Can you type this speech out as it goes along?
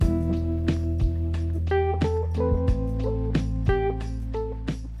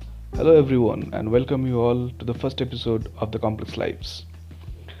Hello, everyone, and welcome you all to the first episode of the Complex Lives.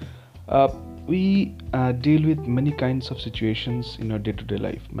 Uh, we deal with many kinds of situations in our day to day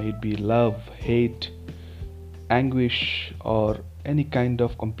life, may it be love, hate, anguish, or any kind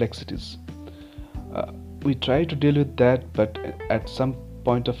of complexities. Uh, we try to deal with that, but at some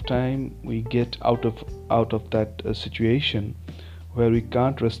point of time, we get out of that situation where we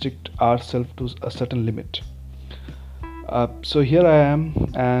can't restrict ourselves to a certain limit. So here I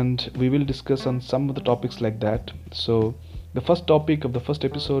am, and we will discuss on some of the topics like that. So the first topic of the first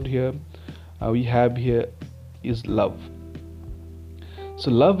episode here we have here is love. So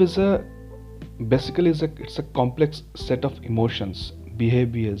love is a basically is a it's a complex set of emotions,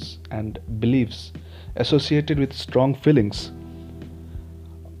 behaviors, and beliefs associated with strong feelings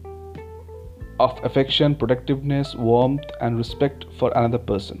of affection, protectiveness, warmth, and respect for another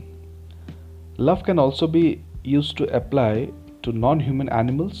person. Love can also be used to apply to non human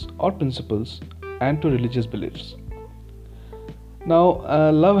animals or principles and to religious beliefs. Now,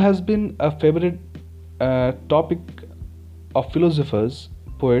 love has been a favorite topic of philosophers,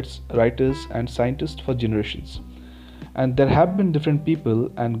 poets, writers, and scientists for generations. And there have been different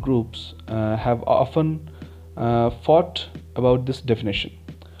people and groups have often fought about this definition.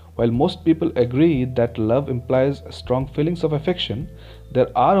 While most people agree that love implies strong feelings of affection, there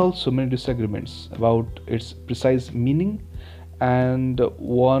are also many disagreements about its precise meaning. And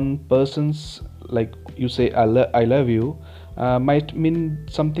one person's, like you say, I love you, might mean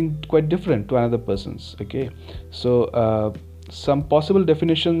something quite different to another person's. Okay, so some possible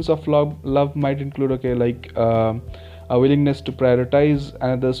definitions of love might include, okay, like a willingness to prioritize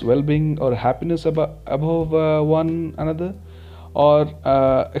another's well-being or happiness above one another, or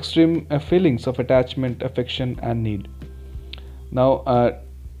extreme feelings of attachment, affection, and need. Now,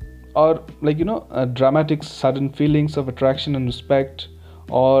 or like dramatic sudden feelings of attraction and respect,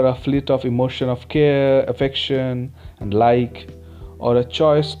 or a fleet of emotion of care, affection, and like, or a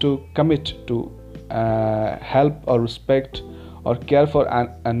choice to commit to help or respect or care for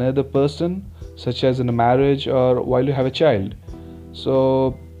another person, such as in a marriage or while you have a child.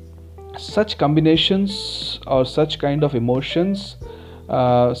 So such combinations or such kind of emotions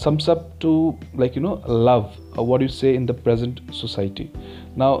sums up to, like, love, what do you say, in the present society.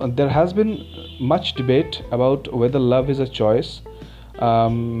 Now, there has been much debate about whether love is a choice,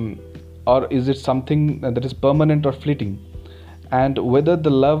 um, or is it something that is permanent or fleeting, and whether the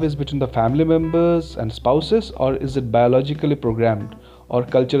love is between the family members and spouses, or is it biologically programmed or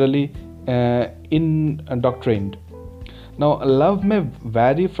culturally indoctrined. Now, love may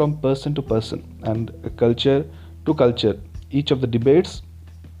vary from person to person and culture to culture. Each of the debates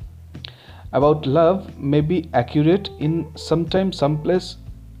about love may be accurate in sometimes some place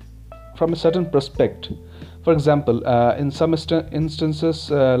from a certain perspective. For example, in some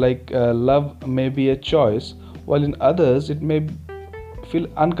instances, love may be a choice, while in others it may feel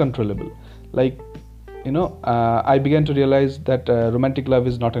uncontrollable. Like, I began to realize that romantic love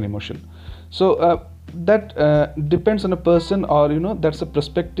is not an emotion. So that depends on a person, or that's a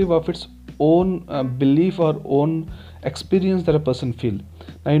perspective of its own belief or own experience that a person feel.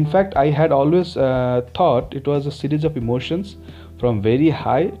 Now, in fact, I had always thought it was a series of emotions from very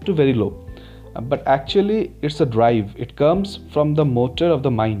high to very low. But actually, it's a drive. It comes from the motor of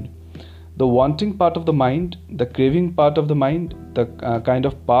the mind, the wanting part of the mind, the craving part of the mind, the kind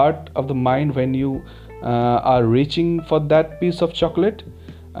of part of the mind when you are reaching for that piece of chocolate,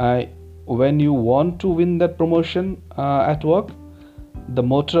 when you want to win that promotion at work. The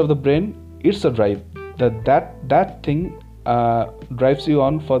motor of the brain, it's a drive. That thing drives you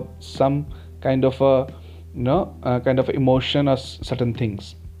on for some kind of a kind of emotion or certain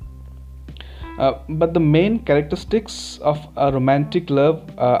things. But the main characteristics of a romantic love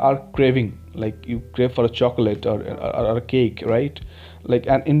are craving, like you crave for a chocolate, or a cake, right? Like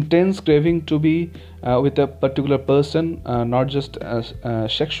an intense craving to be with a particular person, not just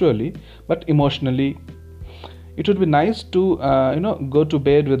sexually but emotionally. It would be nice to go to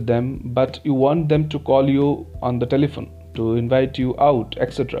bed with them, but you want them to call you on the telephone, to invite you out,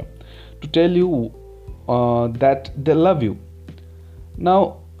 etc., to tell you that they love you.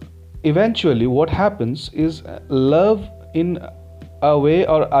 Now, eventually what happens is love in a way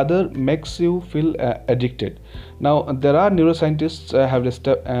or other makes you feel addicted. Now, there are neuroscientists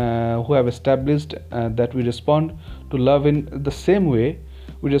who have established that we respond to love in the same way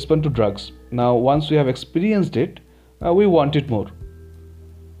we respond to drugs. Now, once we have experienced it, we want it more.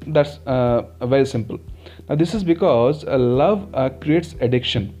 That's very simple. Now, this is because love creates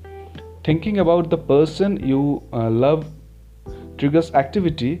addiction. Thinking about the person you love triggers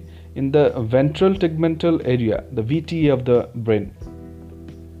activity in the ventral tegmental area, the VTE of the brain,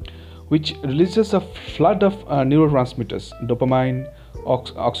 which releases a flood of neurotransmitters, dopamine,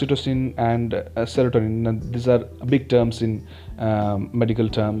 oxytocin, and serotonin. And these are big terms in medical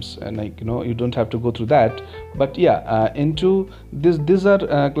terms, and you don't have to go through that. But yeah, into this, these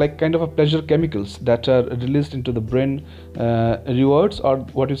are like kind of a pleasure chemicals that are released into the brain rewards, or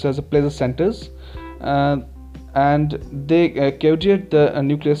what you say as a pleasure centers. Uh, and they caudate the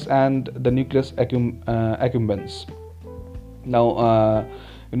nucleus and the nucleus accumbens. Now,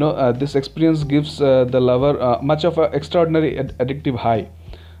 this experience gives the lover much of an extraordinary addictive high.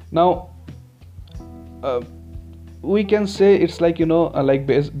 Now, uh, we can say it's like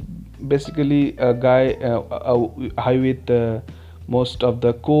basically a guy high with most of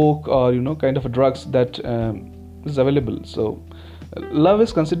the coke, or kind of drugs that is available. So love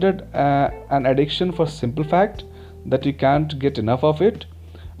is considered an addiction for simple fact that you can't get enough of it.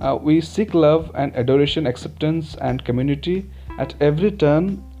 We seek love and adoration, acceptance and community at every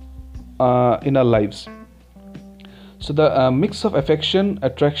turn in our lives. So the mix of affection,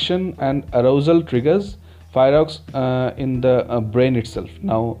 attraction, and arousal triggers fireworks in the brain itself.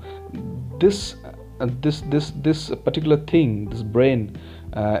 Now, this particular thing, this brain,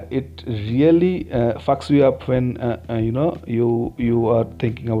 it really fucks you up when you are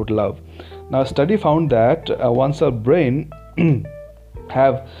thinking about love. Now, a study found that once our brain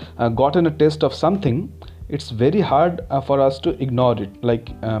have gotten a taste of something, it's very hard for us to ignore it. Like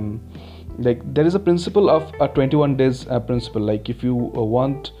there is a principle of a 21 days principle. Like if you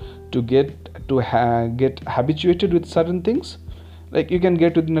want to get habituated with certain things, like you can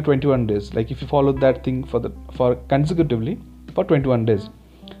get within a 21 days, like if you follow that thing for consecutively for 21 days.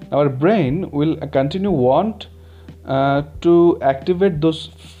 Our brain will continue want to activate those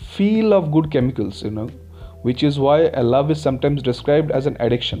feel of good chemicals, which is why a love is sometimes described as an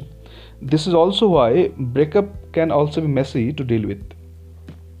addiction. This is also why breakup can also be messy to deal with.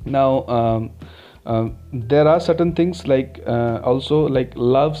 Now, there are certain things like also like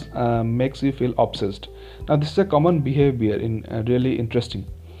love makes you feel obsessed. Now, this is a common behavior in really interesting.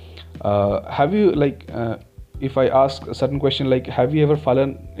 Have you if I ask a certain question like, have you ever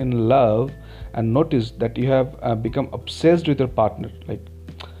fallen in love and noticed that you have become obsessed with your partner? Like,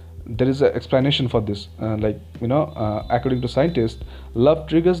 there is an explanation for this. According to scientists, love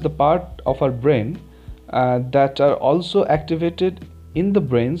triggers the part of our brain that are also activated in the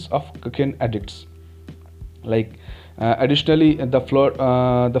brains of cocaine addicts. Additionally, the flood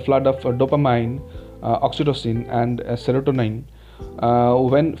of dopamine, oxytocin, and serotonin,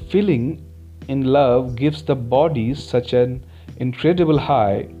 when feeling in love, gives the body such an incredible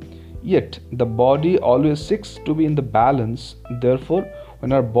high. Yet the body always seeks to be in the balance. Therefore,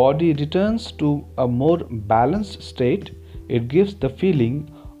 when our body returns to a more balanced state, it gives the feeling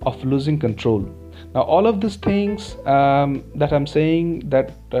of losing control. Now, all of these things that I'm saying,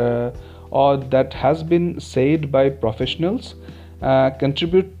 that or that has been said by professionals,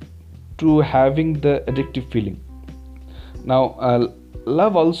 contribute to having the addictive feeling. Now,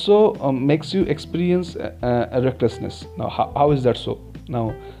 love also makes you experience a recklessness. Now, how is that so?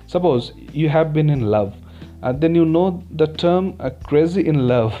 Now, suppose you have been in love, then you know the term crazy in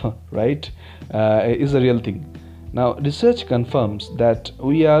love, right? Is a real thing. Now, research confirms that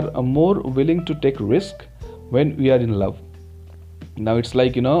we are more willing to take risk when we are in love. Now, it's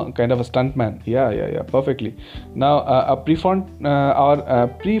like kind of a stuntman. Yeah, perfectly. Now, our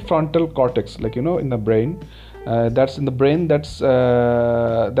prefrontal cortex, in the brain, that's in the brain. That's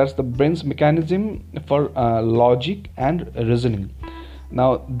the brain's mechanism for logic and reasoning.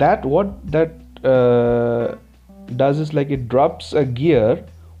 Now, what that does is like it drops a gear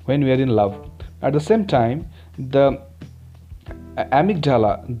when we are in love. At the same time, the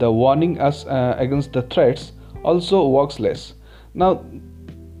amygdala, the warning us against the threats, also works less. Now,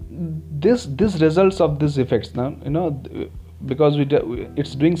 this results of these effects. Now, because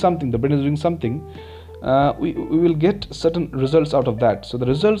it's doing something, the brain is doing something. We will get certain results out of that. So the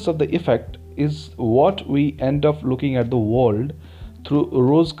results of the effect is what we end up looking at the world through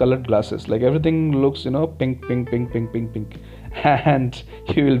rose colored glasses. Like everything looks pink, and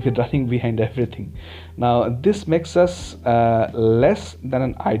you will be running behind everything. Now, this makes us less than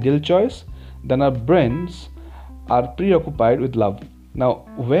an ideal choice. Then our brains are preoccupied with love. Now,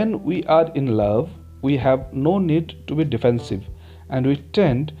 when we are in love, we have no need to be defensive, and we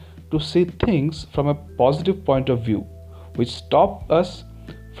tend to see things from a positive point of view, which stop us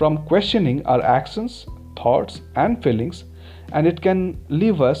from questioning our actions, thoughts, and feelings. And it can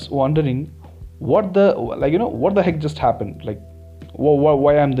leave us wondering what the heck just happened, like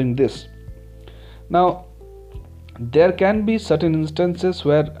why I'm doing this. Now, there can be certain instances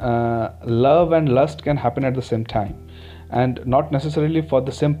where love and lust can happen at the same time, and not necessarily for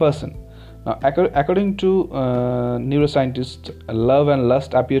the same person. Now, according to neuroscientists, love and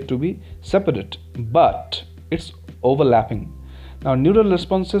lust appear to be separate, but it's overlapping. Now, neural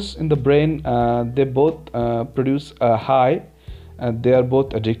responses in the brain, they both produce a high. They are both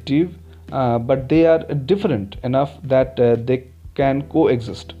addictive, but they are different enough that they can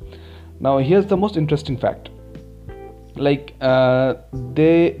coexist. Now, here's the most interesting fact. Like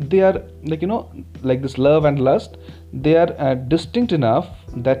they are, like, like this love and lust, they are distinct enough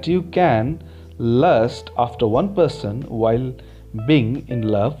that you can lust after one person while being in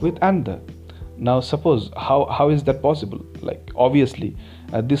love with another. Now suppose, how is that possible? Like, obviously,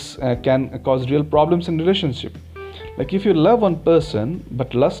 this can cause real problems in relationship. Like, if you love one person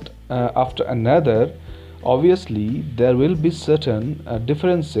but lust after another, obviously there will be certain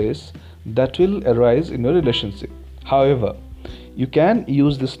differences that will arise in your relationship. However, you can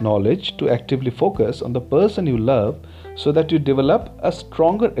use this knowledge to actively focus on the person you love so that you develop a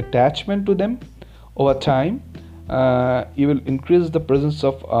stronger attachment to them. Over time, you will increase the presence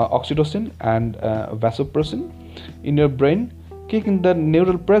of oxytocin and vasopressin in your brain, kicking the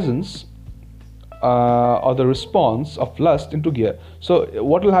neural presence or the response of lust into gear. So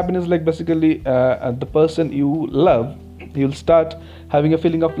what will happen is, like, basically the person you love, you'll start having a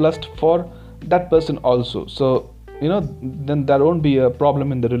feeling of lust for that person also. So then there won't be a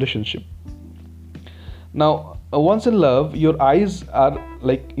problem in the relationship. Now, once in love, your eyes are,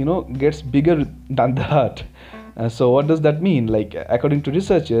 like, gets bigger than the heart. So what does that mean? Like, according to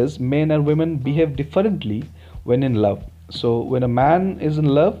researchers, men and women behave differently when in love. So when a man is in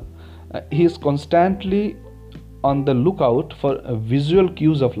love, he is constantly on the lookout for visual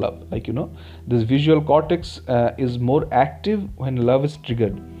cues of love. Like, this visual cortex is more active when love is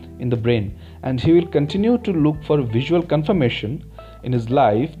triggered in the brain, and he will continue to look for visual confirmation in his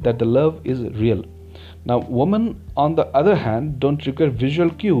life that the love is real. Now, women, on the other hand, don't require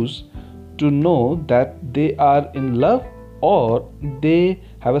visual cues to know that they are in love or they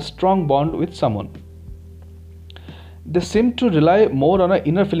have a strong bond with someone. They seem to rely more on our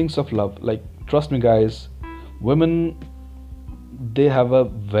inner feelings of love. Like, trust me guys, women, they have a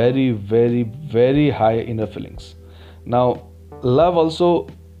very, very, very high inner feelings. Now, love also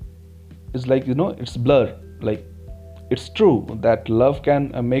is, like, it's blur. Like, it's true that love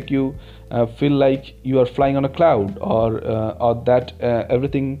can make you feel like you are flying on a cloud, or that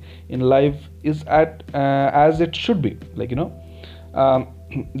everything in life is at as it should be. Like,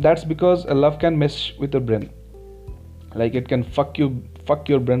 that's because love can mess with your brain. Like, it can fuck your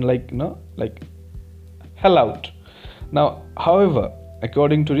brain, like, like hell out. Now, however,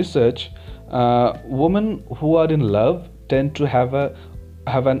 according to research, women who are in love tend to have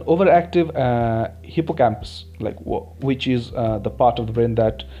an overactive hippocampus, like, which is the part of the brain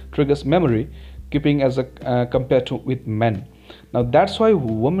that triggers memory keeping as compared to with men. Now, that's why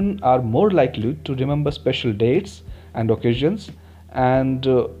women are more likely to remember special dates and occasions, and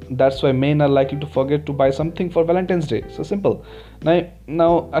that's why men are likely to forget to buy something for Valentine's Day. So simple.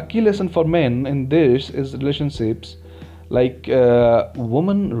 Now a key lesson for men in this is relationships. Like,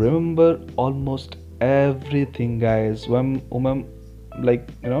 women remember almost everything, guys. When women, like,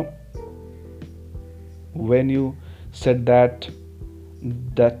 when you said that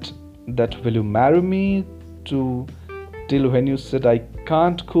will you marry me, to till when you said I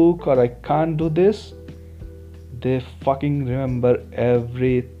can't cook or I can't do this, they fucking remember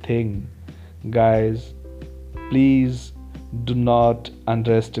everything. Guys, please do not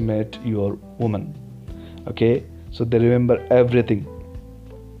underestimate your woman. Okay, so they remember everything.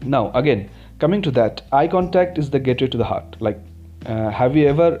 Now, again, coming to that, eye contact is the gateway to the heart. Like, have you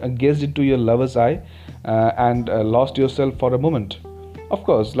ever gazed into your lover's eye and lost yourself for a moment? Of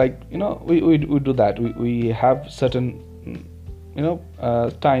course, like, we do that. We have certain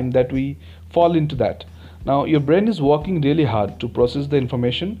time that we fall into that. Now, your brain is working really hard to process the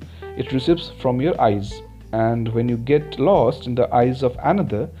information it receives from your eyes, and when you get lost in the eyes of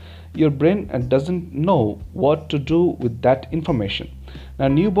another, your brain doesn't know what to do with that information. Now,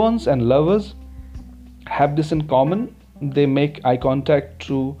 newborns and lovers have this in common. They make eye contact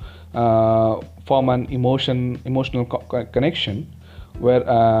to form an emotional connection, where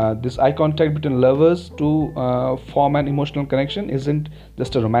this eye contact between lovers to form an emotional connection isn't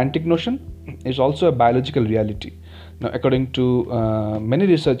just a romantic notion, it's also a biological reality. Now, according to many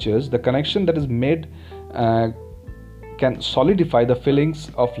researchers, the connection that is made can solidify the feelings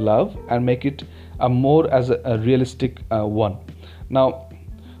of love and make it a more as a realistic one. Now,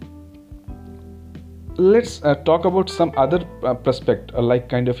 let's talk about some other prospect, like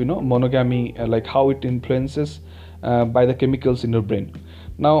kind of monogamy, like how it influences by the chemicals in your brain.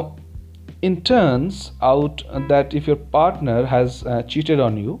 Now, it turns out that if your partner has cheated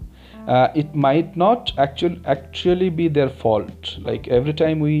on you, it might not actually be their fault. Like every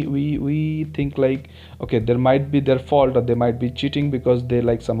time we think like, okay, there might be their fault, or they might be cheating because they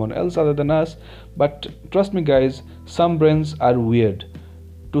like someone else other than us. But trust me guys, some brains are weird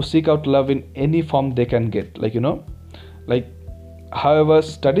to seek out love in any form they can get, like however,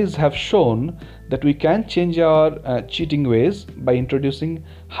 studies have shown that we can change our cheating ways by introducing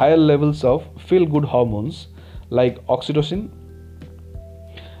higher levels of feel good hormones like oxytocin,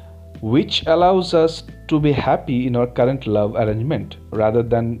 which allows us to be happy in our current love arrangement rather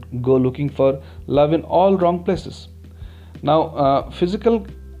than go looking for love in all wrong places. Now, physical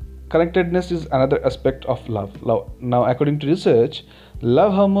connectedness is another aspect of love. Now, according to research,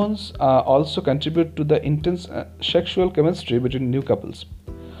 love hormones also contribute to the intense sexual chemistry between new couples.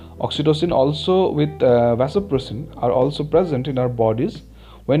 Oxytocin, also with vasopressin, are also present in our bodies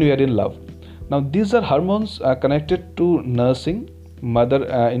when we are in love. Now, these are hormones connected to nursing,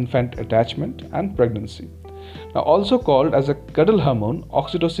 mother-infant attachment, and pregnancy. Now, also called as a cuddle hormone,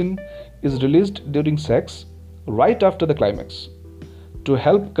 oxytocin is released during sex right after the climax to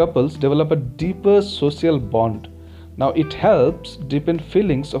help couples develop a deeper social bond. Now, it helps deepen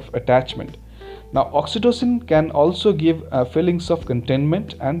feelings of attachment. Now, oxytocin can also give feelings of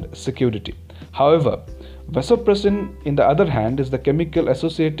contentment and security. However, vasopressin, in the other hand, is the chemical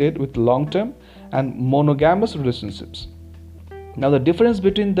associated with long-term and monogamous relationships. Now, the difference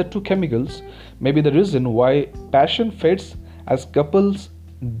between the two chemicals may be the reason why passion fades as couples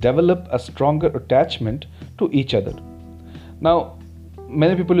develop a stronger attachment to each other. Now,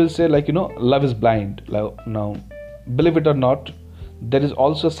 many people will say, love is blind. Now, believe it or not, there is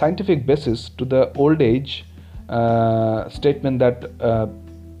also a scientific basis to the old age statement that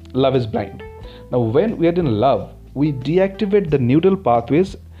love is blind. Now, when we are in love, we deactivate the neural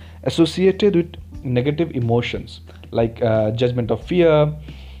pathways associated with negative emotions like judgment of fear.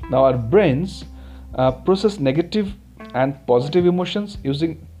 Now, our brains process negative and positive emotions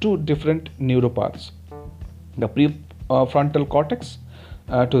using two different neuropaths: the prefrontal cortex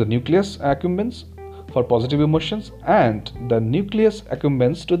to the nucleus accumbens for positive emotions, and the nucleus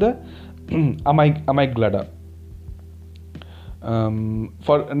accumbens to the amygdala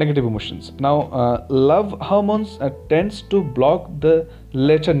for negative emotions. Now, love hormones tends to block the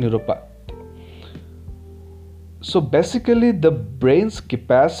latter neuropath. So basically, the brain's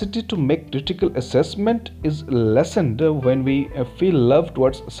capacity to make critical assessment is lessened when we feel love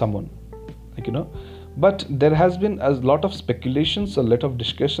towards someone, But there has been a lot of speculations, a lot of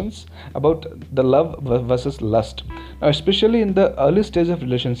discussions about the love versus lust. Now, especially in the early stage of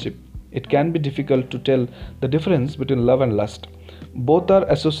relationship, it can be difficult to tell the difference between love and lust. Both are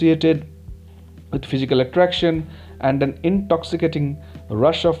associated with physical attraction and an intoxicating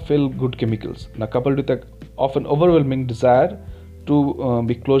rush of feel-good chemicals. Now, coupled with a often overwhelming desire to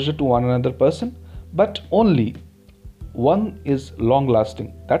be closer to one another person, but only one is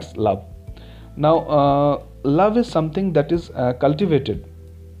long-lasting. That's love. Now, love is something that is cultivated.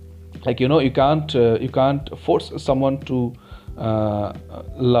 You can't force someone to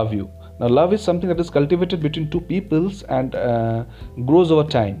love you. Now, love is something that is cultivated between two peoples and grows over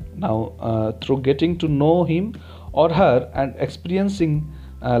time. Now, through getting to know him or her and experiencing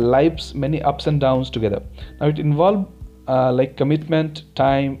life's many ups and downs together. Now, it involves commitment,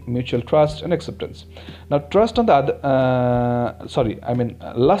 time, mutual trust, and acceptance. Now, lust on the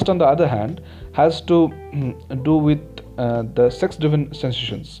other hand, has to do with the sex-driven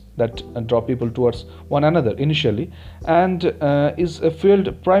sensations that draw people towards one another initially, and is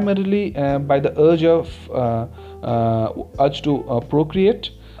fueled primarily by the urge to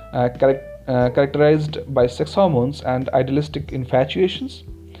procreate, characterized by sex hormones and idealistic infatuations.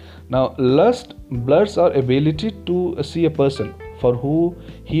 Now, lust blurs our ability to see a person for who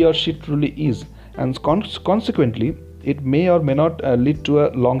he or she truly is, and consequently, it may or may not lead to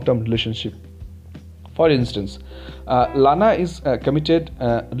a long-term relationship. For instance, Lana is a committed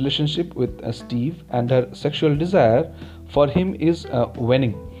relationship with Steve, and her sexual desire for him is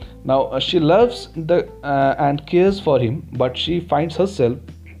waning. Now, she loves and cares for him, but she finds herself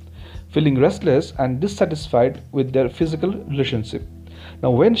feeling restless and dissatisfied with their physical relationship.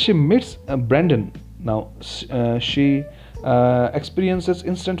 Now, when she meets Brandon, she experiences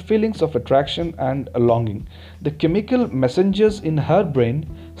instant feelings of attraction and longing. The chemical messengers in her brain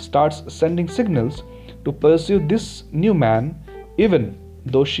starts sending signals to pursue this new man, even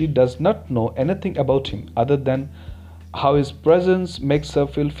though she does not know anything about him other than how his presence makes her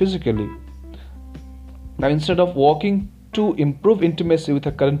feel physically. Now, instead of working to improve intimacy with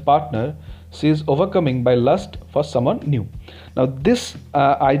her current partner, she is overcoming by lust for someone new. Now, this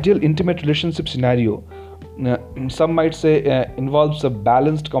ideal intimate relationship scenario, some might say, involves a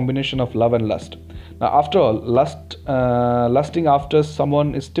balanced combination of love and lust. Now, after all, lusting after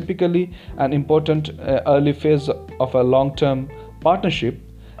someone is typically an important early phase of a long-term partnership,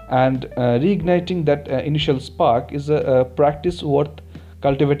 and reigniting that initial spark is a practice worth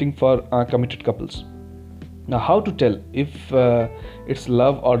cultivating for committed couples. Now, how to tell if it's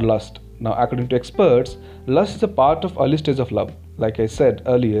love or lust? Now, according to experts, lust is a part of early stage of love. Like I said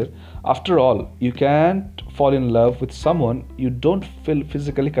earlier, after all, you can't fall in love with someone you don't feel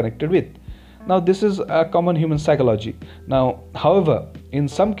physically connected with. Now, this is a common human psychology. Now, however, in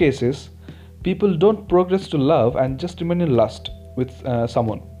some cases, people don't progress to love and just remain in lust with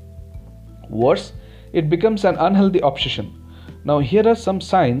someone. Worse, it becomes an unhealthy obsession. Now, here are some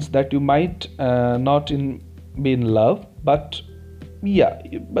signs that you might not be in love, but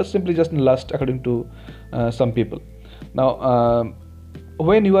but simply just in lust, according to some people. Now,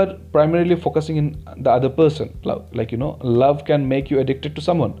 when you are primarily focusing in the other person, love can make you addicted to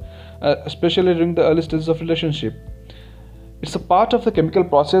someone, especially during the early stages of relationship. It's a part of the chemical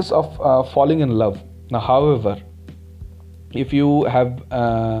process of falling in love. Now, however, if you have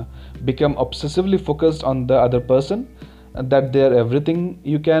become obsessively focused on the other person, that they are everything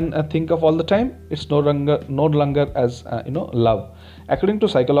you can think of all the time, it's no longer as love. According to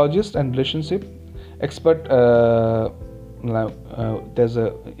psychologists and relationship expert,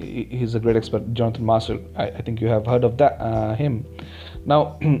 he's a great expert, Jonathan Marshall. I think you have heard of that him.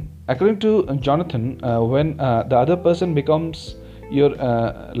 Now, according to Jonathan, when the other person becomes your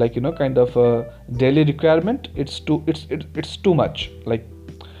kind of a daily requirement, it's too much. Like,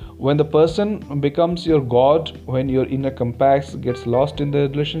 when the person becomes your god, when your inner compass gets lost in the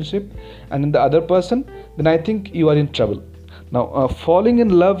relationship and in the other person, then I think you are in trouble. Now, falling in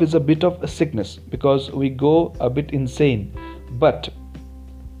love is a bit of a sickness because we go a bit insane. But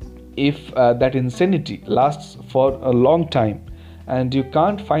if that insanity lasts for a long time and you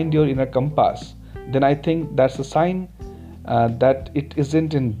can't find your inner compass, then I think that's a sign that it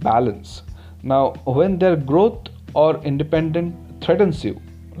isn't in balance. Now, when their growth or independence threatens you,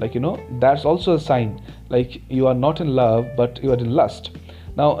 that's also a sign like you are not in love but you are in lust.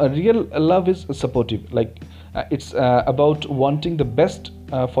 Now, a real love is supportive, it's about wanting the best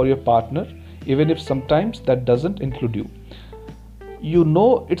for your partner, even if sometimes that doesn't include you.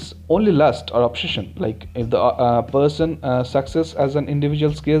 It's only lust or obsession. Like, if the person success as an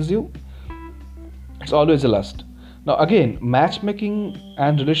individual scares you, it's always a lust. Now, again, matchmaking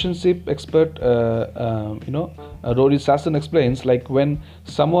and relationship expert Rory Sasson explains, like, when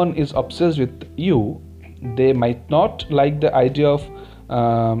someone is obsessed with you, they might not like the idea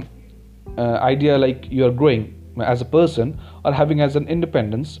like you are growing as a person or having as an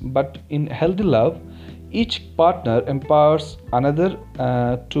independence, but in healthy love, each partner empowers another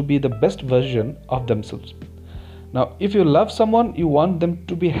to be the best version of themselves. Now, if you love someone, you want them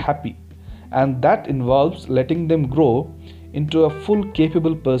to be happy, and that involves letting them grow into a full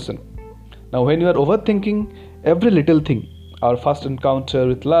capable person. Now, when you are overthinking every little thing, our first encounter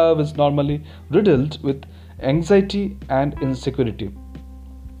with love is normally riddled with anxiety and insecurity.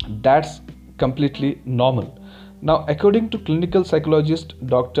 That's completely normal. Now, according to clinical psychologist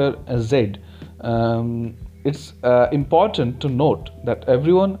Dr. Zaid, it's important to note that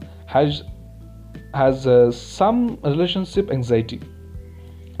everyone has some relationship anxiety,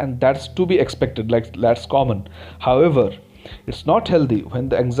 and that's to be expected, like that's common. However, it's not healthy when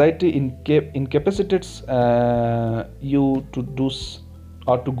the anxiety incapacitates you to do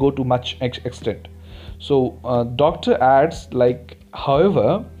or to go to much extent. So doctor adds, like,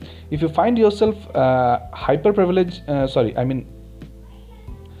 however, if you find yourself hyper vigilant,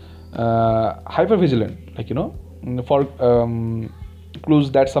 for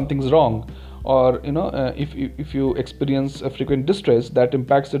clues that something's wrong, or if you experience a frequent distress that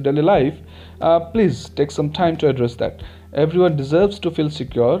impacts your daily life, please take some time to address that. Everyone deserves to feel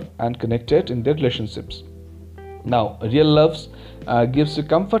secure and connected in their relationships. Now, real love gives you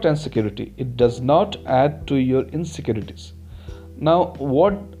comfort and security. It does not add to your insecurities. Now,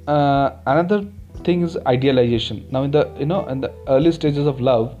 what another thing is idealization. Now, in the early stages of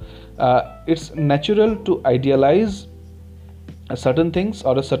love, it's natural to idealize certain things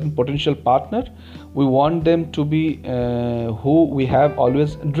or a certain potential partner. We want them to be who we have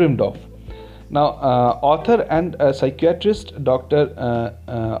always dreamed of. Now, author and psychiatrist Dr.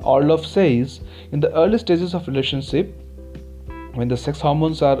 Orloff says, in the early stages of relationship, when the sex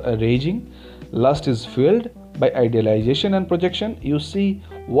hormones are raging, lust is fueled by idealization and projection. You see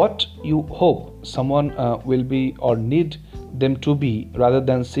what you hope someone will be or need them to be rather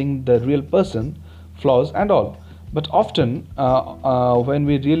than seeing the real person, flaws and all. But often when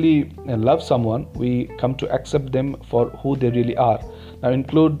we really love someone, we come to accept them for who they really are. Now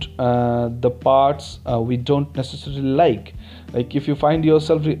include the parts we don't necessarily like if you find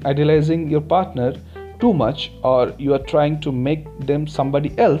yourself idealizing your partner too much, or you are trying to make them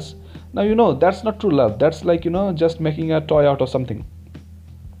somebody else, now that's not true love. That's like just making a toy out of something.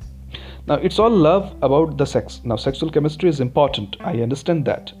 Now it's all love about the sex. Now sexual chemistry is important, I understand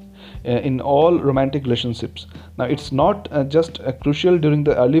that, in all romantic relationships. Now it's not just crucial during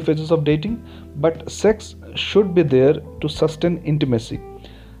the early phases of dating, but sex should be there to sustain intimacy.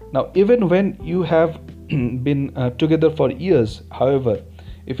 Now even when you have been together for years, however,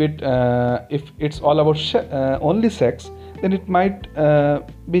 if it's all about only sex, then it might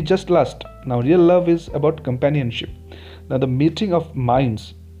be just lust. Now real love is about companionship, now the meeting of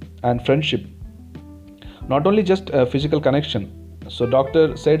minds and friendship, not only just a physical connection. So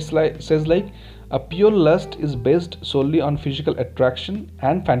doctor says like a pure lust is based solely on physical attraction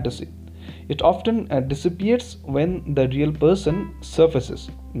and fantasy. It often dissipates when the real person surfaces.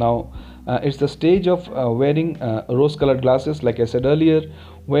 Now it's the stage of wearing rose colored glasses, like I said earlier,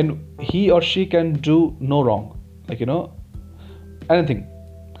 when he or she can do no wrong, like anything.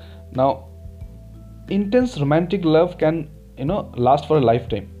 Now intense romantic love can last for a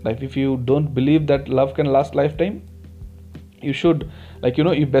lifetime. Like if you don't believe that love can last lifetime, you should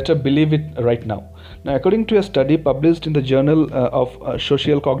you better believe it right now. Now according to a study published in the Journal of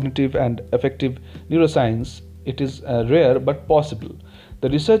Social Cognitive and Affective Neuroscience, it is rare but possible. The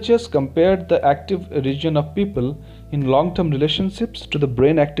researchers compared the active region of people in long-term relationships to the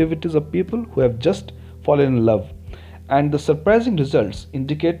brain activities of people who have just fallen in love, and the surprising results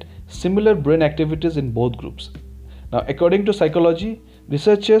indicate similar brain activities in both groups. Now according to psychology,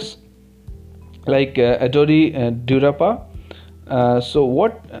 researchers like Adori Durapa,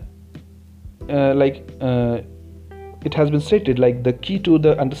 it has been stated like the key to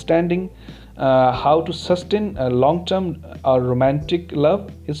the understanding how to sustain a long-term or romantic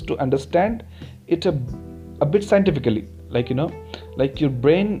love is to understand it a bit scientifically. Like your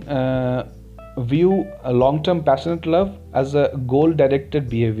brain view a long-term passionate love as a goal-directed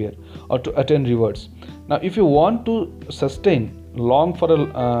behavior or to attain rewards. Now if you want to sustain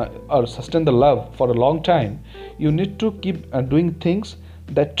sustain the love for a long time, you need to keep doing things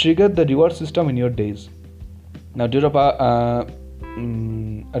that trigger the reward system in your days. Now Durapa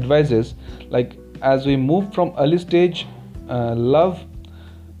advises like as we move from early stage love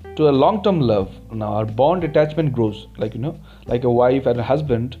to a long-term love, now our bond attachment grows, like a wife and a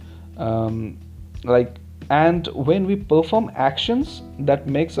husband, and when we perform actions that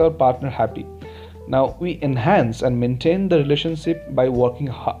makes our partner happy, now we enhance and maintain the relationship by working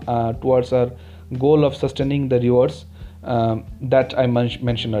towards our goal of sustaining the rewards that I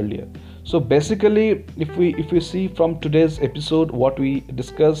mentioned earlier. So basically, if we see from today's episode what we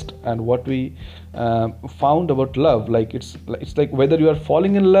discussed and what we found about love, like it's like whether you are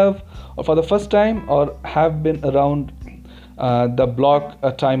falling in love or for the first time or have been around the block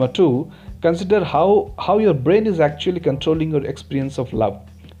a time or two, consider how your brain is actually controlling your experience of love.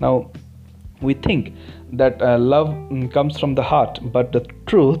 Now we think that love comes from the heart, but the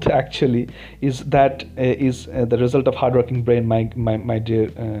truth actually is that is the result of hardworking brain, my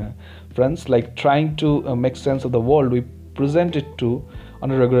dear friends, like trying to make sense of the world we present it to on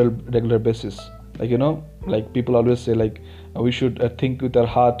a regular basis. Like people always say like we should think with our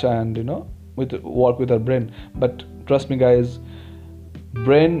heart and work with our brain, but trust me guys,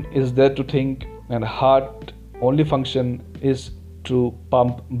 brain is there to think and heart only function is to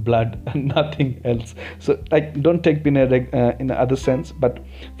pump blood and nothing else. So like don't take in a other sense, but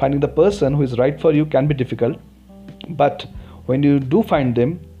finding the person who is right for you can be difficult, but when you do find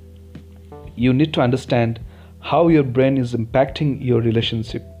them, you need to understand how your brain is impacting your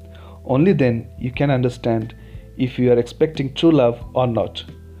relationship. Only then you can understand if you are expecting true love or not.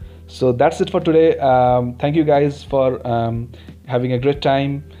 So that's it for today. Thank you guys for having a great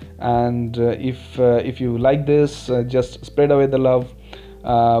time, and if you like this, just spread away the love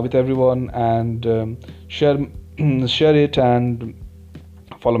with everyone, and share it and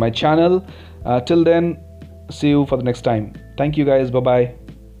follow my channel. Till then, see you for the next time. Thank you guys. Bye bye.